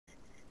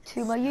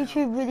to my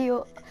YouTube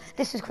video.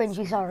 This is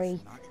cringy, sorry.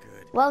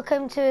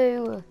 Welcome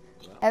to,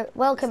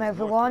 welcome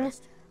everyone.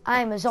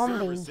 I'm a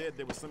zombie. Said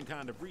there was some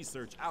kind of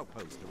research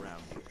outpost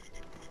around here.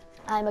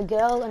 I'm a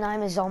girl and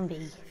I'm a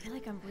zombie. I feel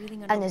like I'm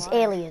breathing and there's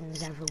underwater.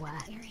 aliens everywhere.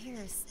 Air here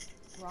is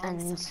wrong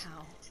And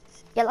somehow.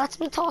 yeah, let's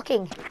be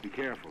talking. Be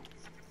careful.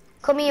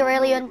 Come here,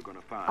 alien.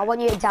 I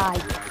want you to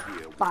die.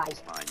 Bye.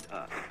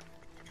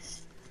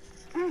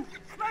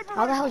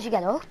 How the hell did you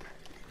get up?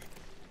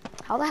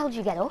 How the hell did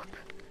you get up?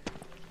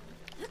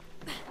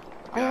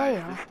 Oh, there you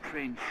are. This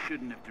train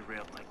shouldn't have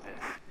derailed like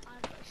this.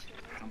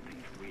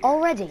 Something's weird.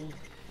 Already?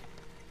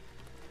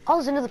 Oh,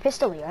 there's another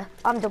pistol here.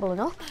 I'm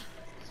doubling up.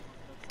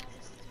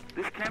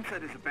 This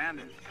campsite is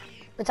abandoned.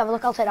 Let's have a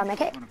look. I'll take that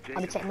medkit.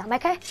 I'll be taking that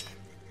medkit.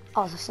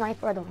 Oh, there's a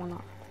sniper. I don't want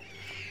that.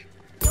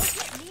 Don't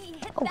hit me,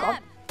 hit Oh, them. God.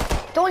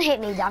 Don't hit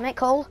me, damn it,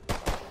 Cole.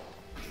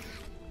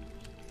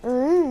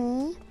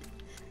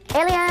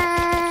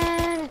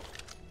 Alien!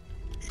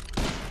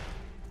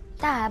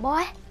 Die,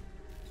 boy.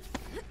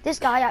 This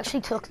guy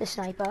actually took the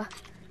sniper.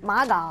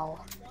 My God.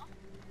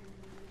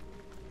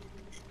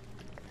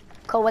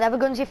 Cole, whatever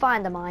guns you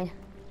find are mine.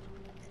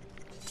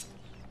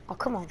 Oh,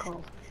 come on,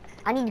 Cole.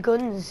 I need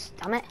guns,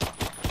 damn it.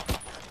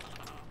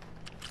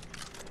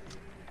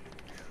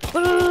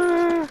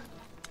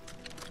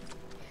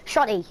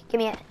 Shotty, give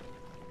me it.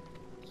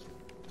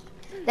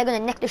 They're gonna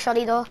nick the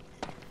shotty though.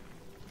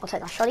 I'll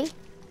take that shotty.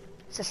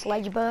 It's a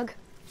Sledgeberg.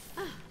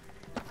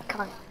 I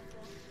can't.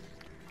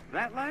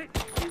 That light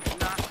is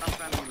not a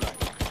family light.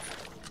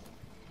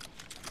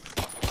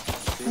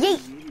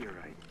 Yeet!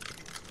 Meteorite.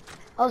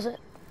 Oh, there's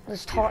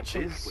Is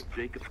torches. this what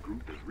Jacob's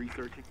group is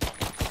researching?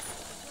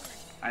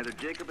 Either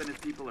Jacob and his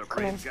people are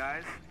Come in. brave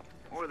guys,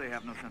 or they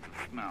have no sense of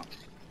smell.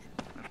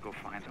 Let's go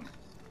find them.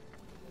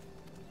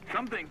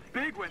 Something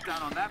big went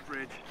down on that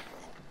bridge.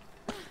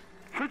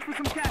 Search for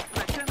some gas for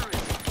that generator.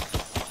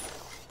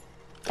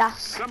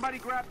 Gas. Somebody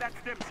grab that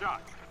stim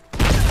shot.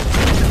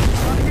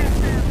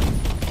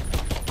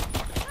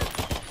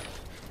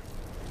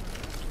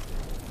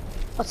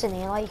 What's in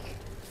here, like?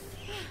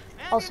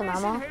 Oh, some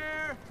ammo.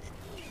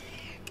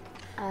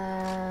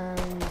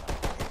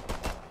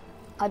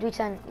 How do we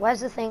turn?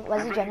 Where's the thing?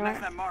 Where's the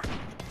generator?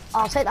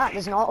 I'll take that.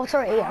 There's an auto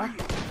turret here.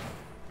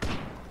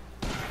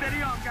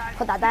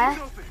 Put that there.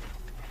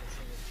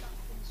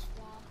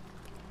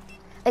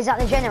 Is that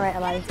the generator,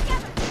 like?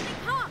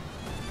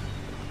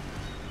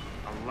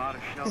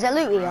 Is there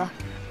loot here?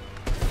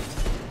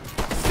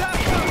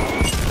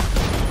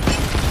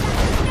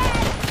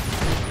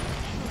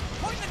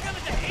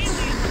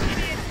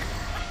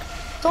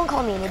 Don't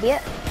call me an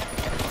idiot.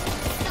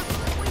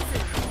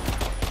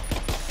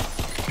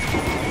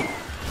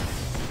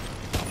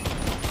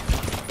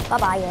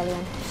 Bye-bye,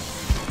 alien.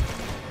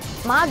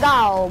 My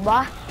God,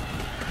 boy.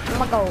 Oh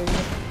my God.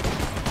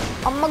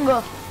 Oh my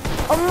God.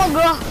 Oh my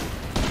God.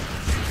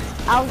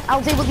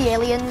 I'll deal with the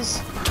aliens.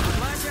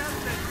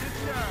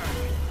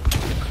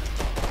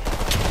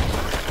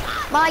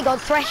 My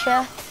God,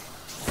 Thresher.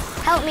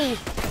 Help me.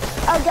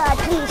 Oh God,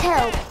 please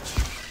help.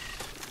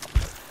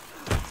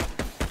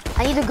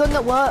 I need a gun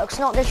that works,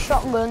 not this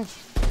shotgun.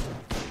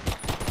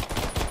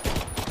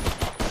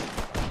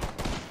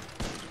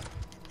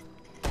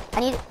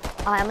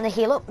 I'm gonna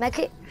heal up, make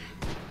it.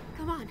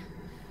 Come on,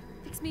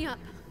 fix me up.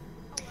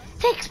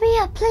 Fix me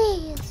up,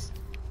 please.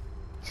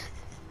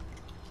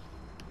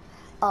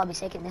 I'll be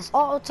taking this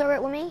auto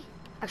turret with me.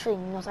 Actually,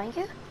 no thank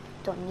you.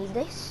 Don't need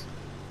this.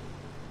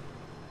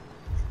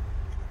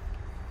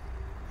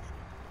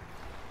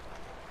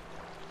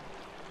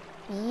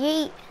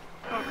 Yeet.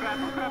 Oh crap,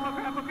 oh crap, oh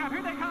crap, oh crap,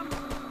 here they come!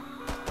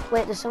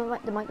 Wait,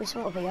 there might be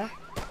some over here.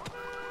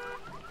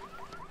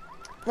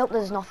 Nope,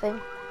 there's nothing.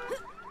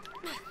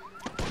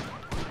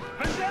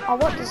 Oh,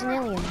 what? There's an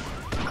alien.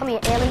 Come here,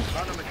 alien.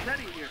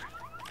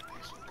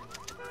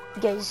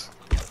 Gaze.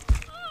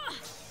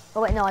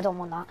 Oh wait, no, I don't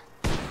want that.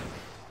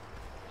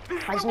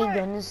 I just need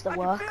guns that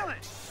work.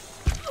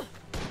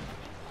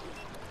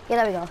 Yeah,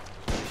 there we go.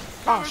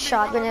 Oh,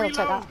 shot, grenade, I'll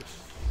take that.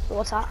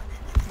 What's that?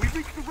 We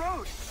reached the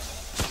road.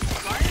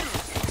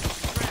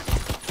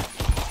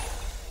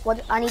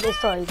 What? I need this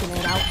throw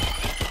grenade out.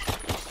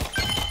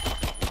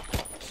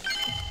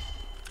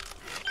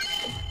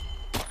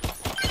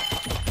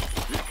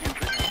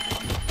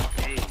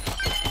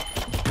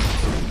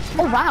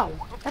 Oh wow,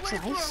 that's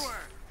nice.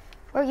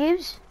 Where are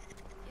yous?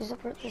 Who's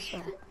up this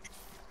way?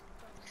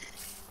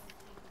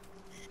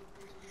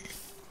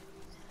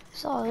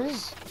 So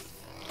there's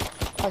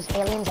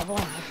aliens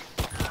everywhere.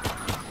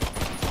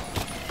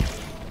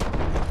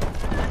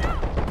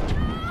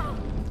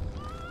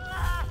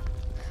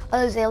 Oh,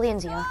 there's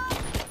aliens here.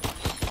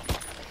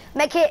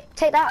 Make it,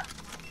 take that.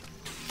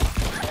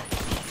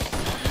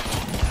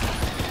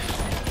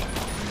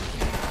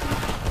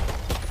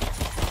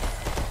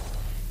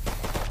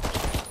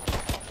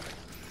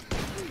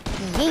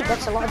 Yeet,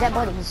 that's a lot of dead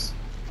bodies.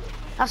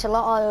 That's a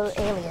lot of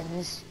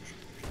aliens.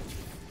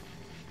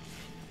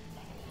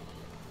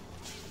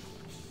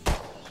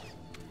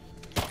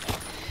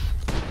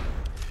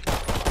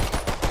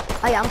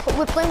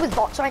 We're playing with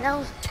bots right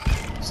now.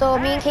 So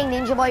me and King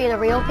Ninja Boy are the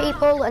real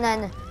people, and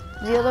then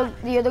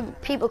The other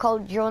people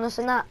called Jonas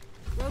and that.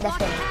 Roadblock That's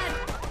it.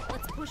 ahead.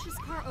 Let's push this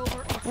car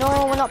over. And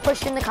No, we're not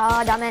pushing the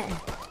car, damn it.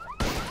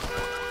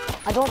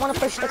 I don't want to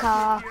push the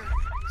car.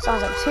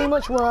 Sounds like too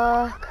much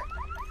work.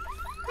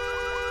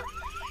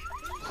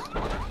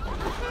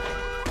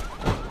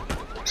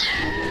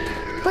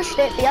 Pushed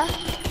it, yeah?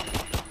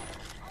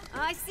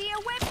 I see a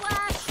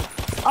whiplash.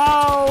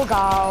 Oh,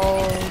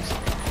 God.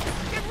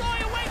 Get Roy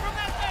away from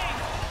that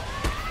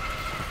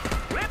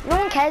thing! No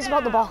one cares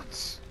about the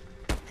bots.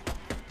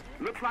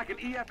 Looks like an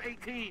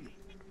EF-18.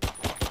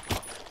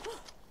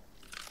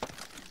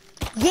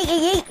 Yeet,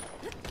 yeet, yeet.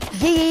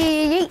 Yeet, yeet,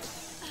 yeet, yeet.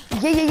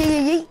 Yeet, yeet,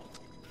 yeet, yeet.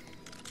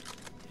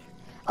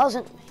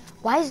 Also,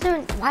 why is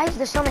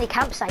there so many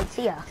campsites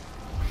here?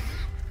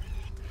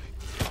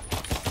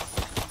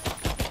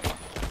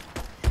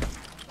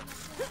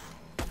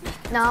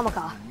 No, I'm a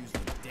car.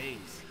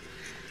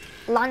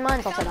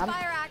 Landmines, I'll take them.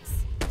 Fire axe.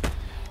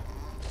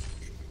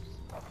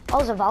 Oh,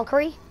 it's a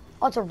Valkyrie.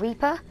 Oh, it's a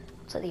Reaper.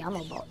 It's like the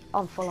ammo bot.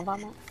 I'm full of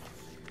ammo.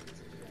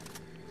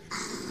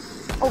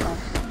 Oh, God.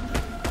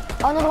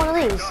 Oh, another one of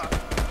these.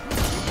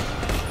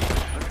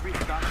 Let's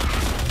restock.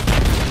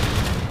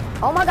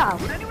 Oh, my God.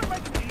 Would anyone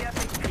like an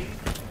EF-18?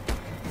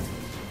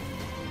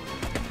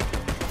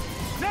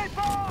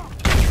 Napalm!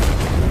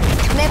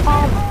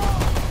 Napalm.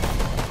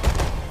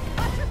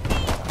 Watch your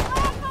feet.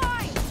 Oh,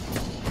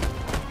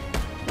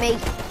 boy. Me.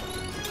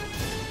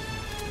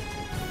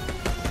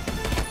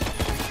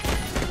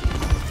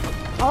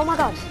 Oh, my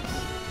God.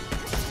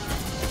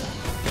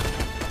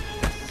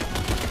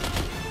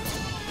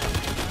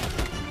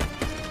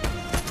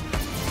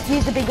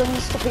 Use the big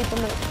guns to keep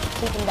them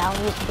down.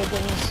 Use the big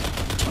guns.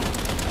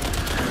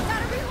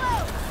 Gotta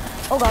reload.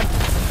 Oh, God.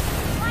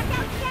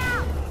 Blackout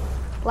down.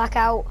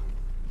 Blackout.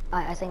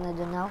 I think they're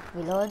done now.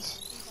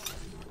 Reloads.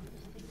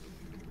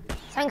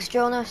 Thanks,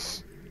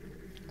 Jonas.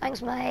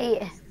 Thanks,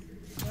 mate.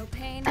 No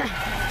pain.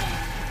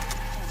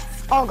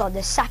 Oh, God,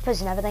 there's sappers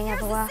and everything There's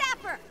everywhere. a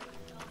sapper.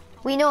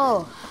 We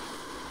know.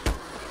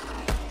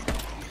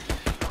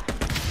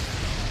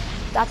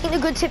 I think the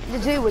good tip to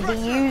do would be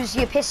use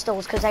your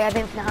pistols because they have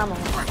infinite ammo.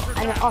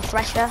 And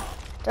Thresher.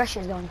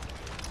 Thresher's gone.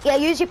 Yeah,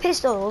 use your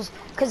pistols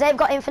because they've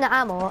got infinite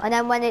ammo. And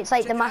then when it's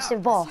like the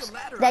massive boss,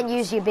 then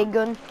use your big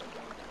gun.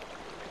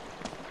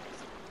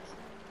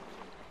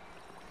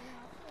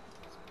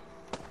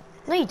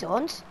 No, you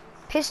don't.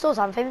 Pistols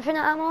have infinite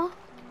ammo.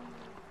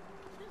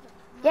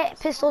 Yeah,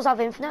 pistols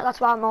have infinite. That's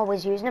why I'm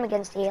always using them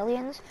against the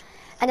aliens.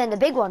 And then the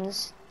big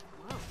ones.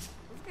 Whoa,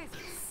 those guys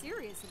are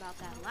serious about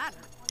that ladder.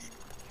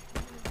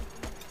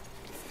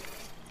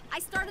 I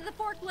started the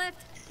forklift.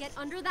 Get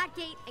under that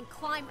gate and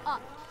climb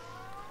up.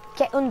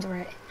 Get under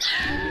it.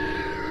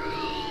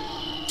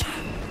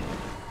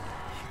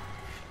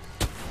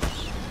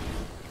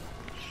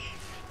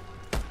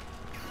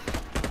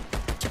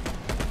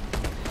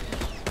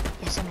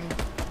 Yes, I'm in.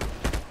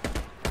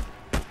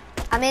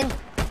 I'm in.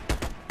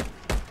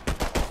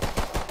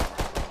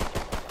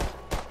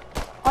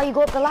 Oh, you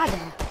go up the ladder?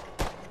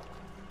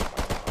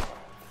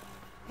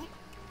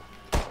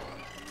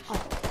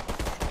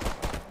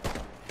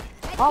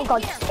 Oh,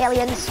 God, Here.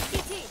 aliens.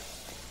 CT.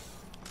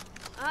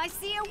 I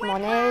see a Come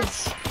on,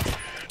 whiplash. Eds.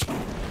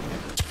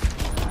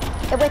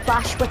 A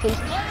whiplash, whippy.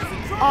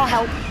 Oh,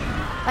 help.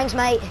 Thanks,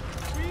 mate.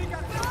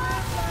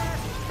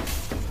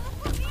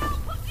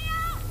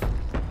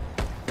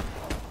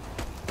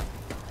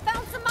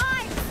 Found some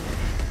mines.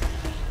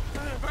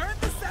 Burn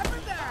the sapper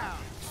down!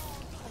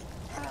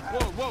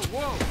 Whoa, whoa,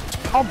 whoa!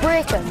 I'll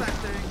break them.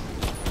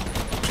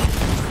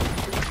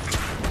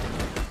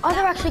 Oh,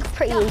 they're actually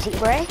pretty easy to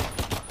break.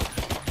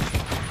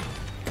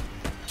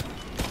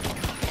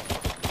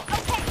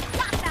 Okay,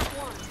 got that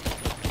one.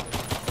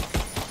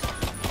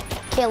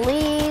 Kill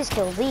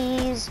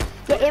these.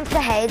 Get in for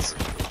the heads,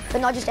 but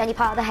not just any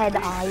part of the head,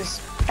 the eyes.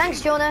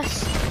 Thanks,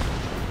 Jonas.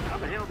 How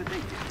the hell did they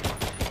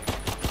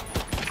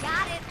get?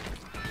 Got it.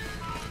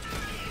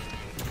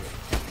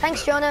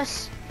 Thanks,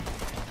 Jonas.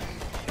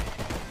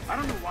 I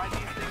don't know why these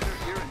things are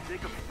here and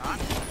Jacob's not.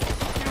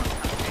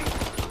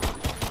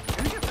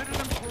 Can you get rid of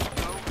them before we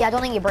go? Yeah, I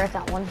don't think you break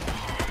that one.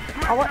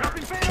 Oh, what?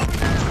 Dropping bait over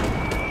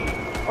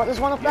there! What? There's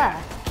one up there.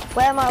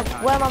 Where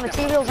are my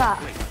materials at?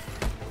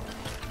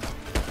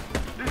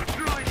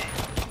 Destroyed it!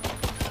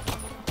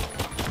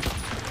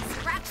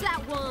 Scratch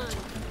that one.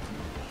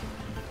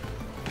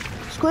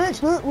 Scratch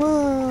that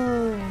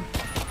one.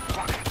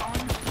 Rocket on.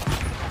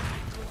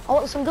 Oh,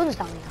 there's some guns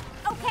down here.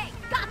 Okay,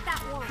 got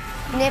that one.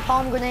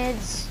 Napalm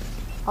grenades.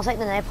 I'll take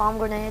the napalm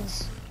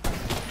grenades.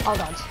 Oh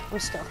God, I'm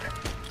stuck.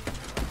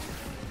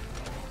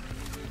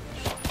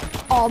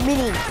 Oh,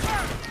 mini.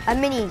 A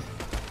mini.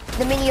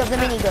 The mini of the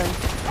minigun.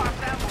 Pop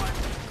that one.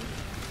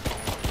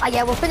 Ah,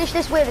 yeah, we'll finish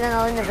this wave and then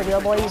I'll end the video,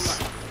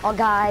 boys. Or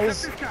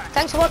guys.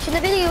 Thanks for watching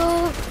the video.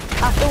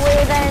 After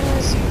wave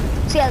ends.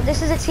 So yeah,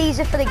 this is a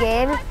teaser for the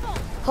game.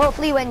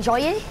 Hopefully you enjoy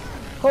it.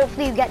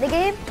 Hopefully you get the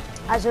game.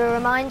 As a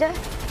reminder,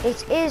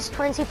 it is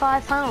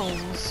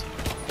 £25.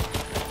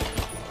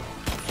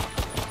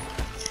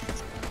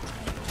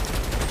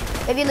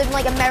 If you live in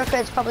like America,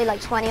 it's probably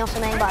like 20 or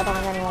something, but I don't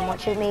think anyone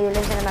watches me who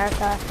lives in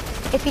America.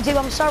 If you do,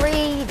 I'm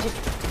sorry.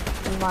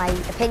 Just in my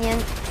opinion.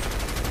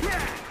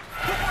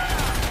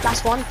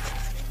 Last one.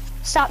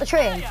 Start the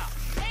train.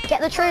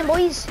 Get the train,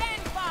 boys.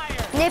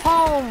 Nip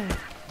home.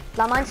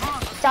 Landmines.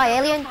 Die,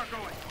 alien.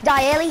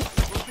 Die, Ellie.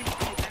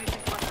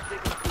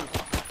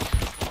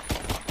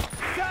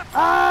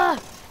 Ah!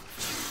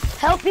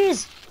 Help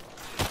us.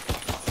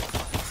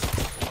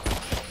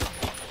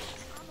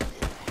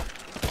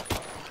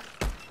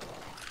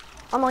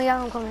 I'm on,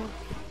 yeah, I'm coming.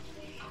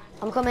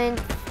 I'm coming.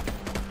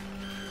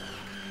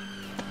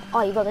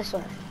 Oh, you got this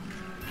one.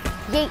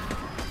 Yeet.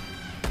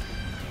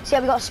 See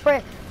how we got a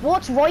spray.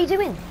 What's Roy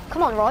doing?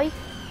 Come on, Roy.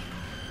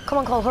 Come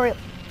on, Cole, hurry up.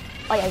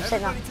 Oh yeah, you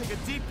said that. Take a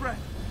deep breath.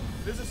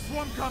 There's a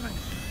swarm coming.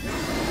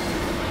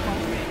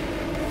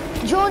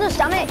 Jonas,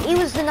 damn it, he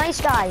was the nice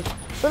guy.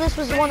 Jonas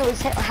was the one that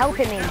was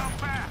helping me.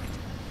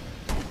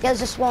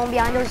 There's a swarm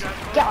behind us.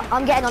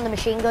 I'm getting on the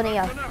machine gun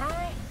here.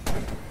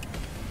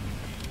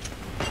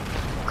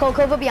 Cole,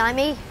 cover behind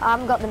me. I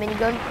haven't got the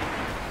minigun.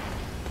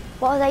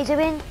 What are they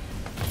doing?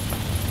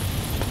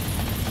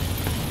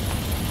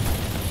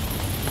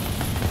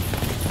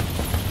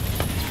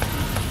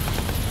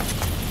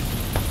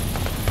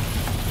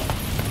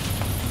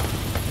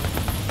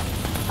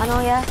 I know,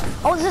 yeah.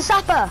 Oh, there's a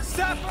sapper!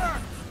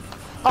 Sapper!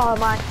 Oh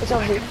man, it's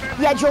over here.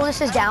 Yeah, Jonas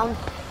is down.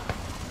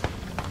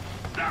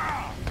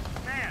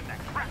 Man, that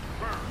crap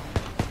burned.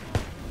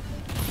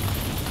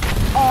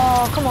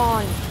 Oh, come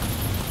on.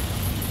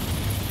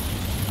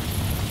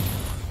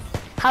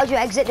 How'd you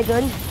exit the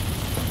gun?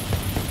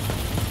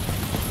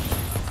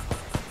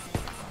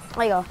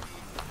 There you go.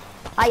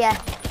 Ah, yeah.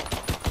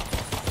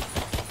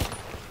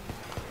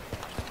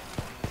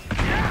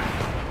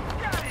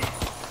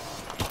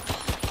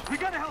 We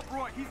gotta help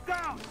Roy. He's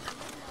down.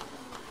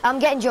 I'm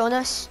getting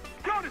Jonas.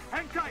 Jonas,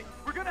 hang tight.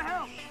 We're gonna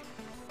help.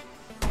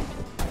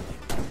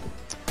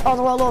 Oh,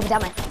 they're all over,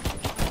 damn it.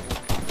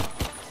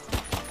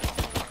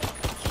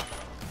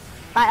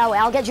 Right,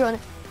 I'll get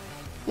Jonas.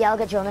 Yeah, I'll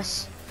get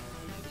Jonas.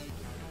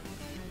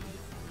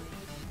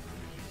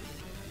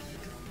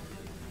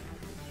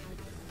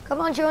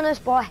 Come on, Jonas,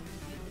 boy.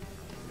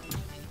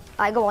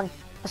 Alright, go on.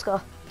 Let's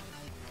go.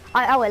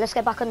 Alright, wait, let's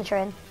get back on the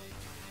train.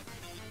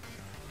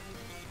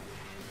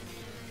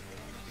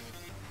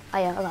 Oh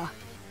yeah, okay.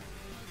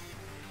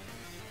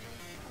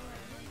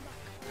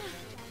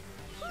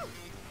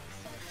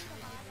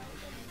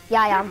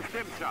 Yeah, I am.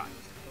 Stim shot.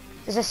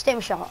 There's a stim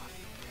shot.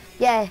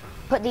 Yeah,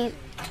 put the...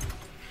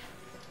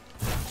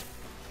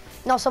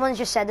 No, someone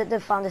just said that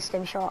they've found a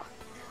stim shot.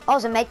 Oh,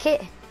 there's a med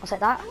kit. I'll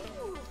take that.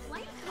 Oh,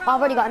 I've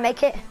already got a med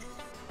kit.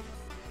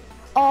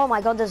 Oh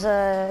my god, there's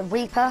a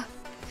Reaper,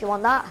 if you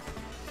want that.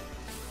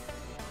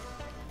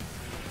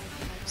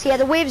 So yeah,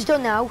 the wave's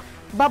done now.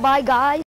 Bye-bye, guys.